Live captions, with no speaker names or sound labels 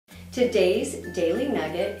Today's Daily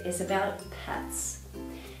Nugget is about pets.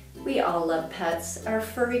 We all love pets, our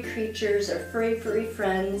furry creatures, our furry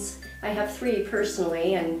friends. I have 3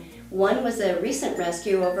 personally, and one was a recent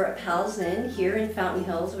rescue over at Pal's Inn here in Fountain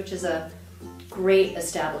Hills, which is a great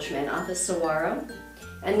establishment off of Saguaro.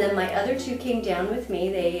 And then my other 2 came down with me.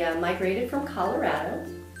 They migrated from Colorado.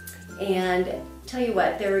 And tell you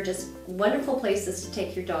what, they were just wonderful places to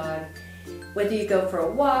take your dog. Whether you go for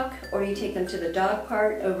a walk or you take them to the dog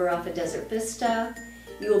park over off of Desert Vista,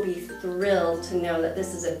 you will be thrilled to know that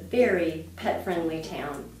this is a very pet-friendly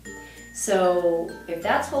town. So if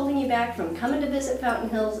that's holding you back from coming to visit Fountain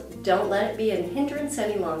Hills, don't let it be a hindrance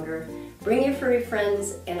any longer. Bring your furry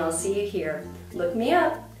friends and I'll see you here. Look me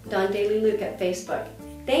up, Dailey at Facebook.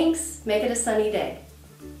 Thanks, make it a sunny day.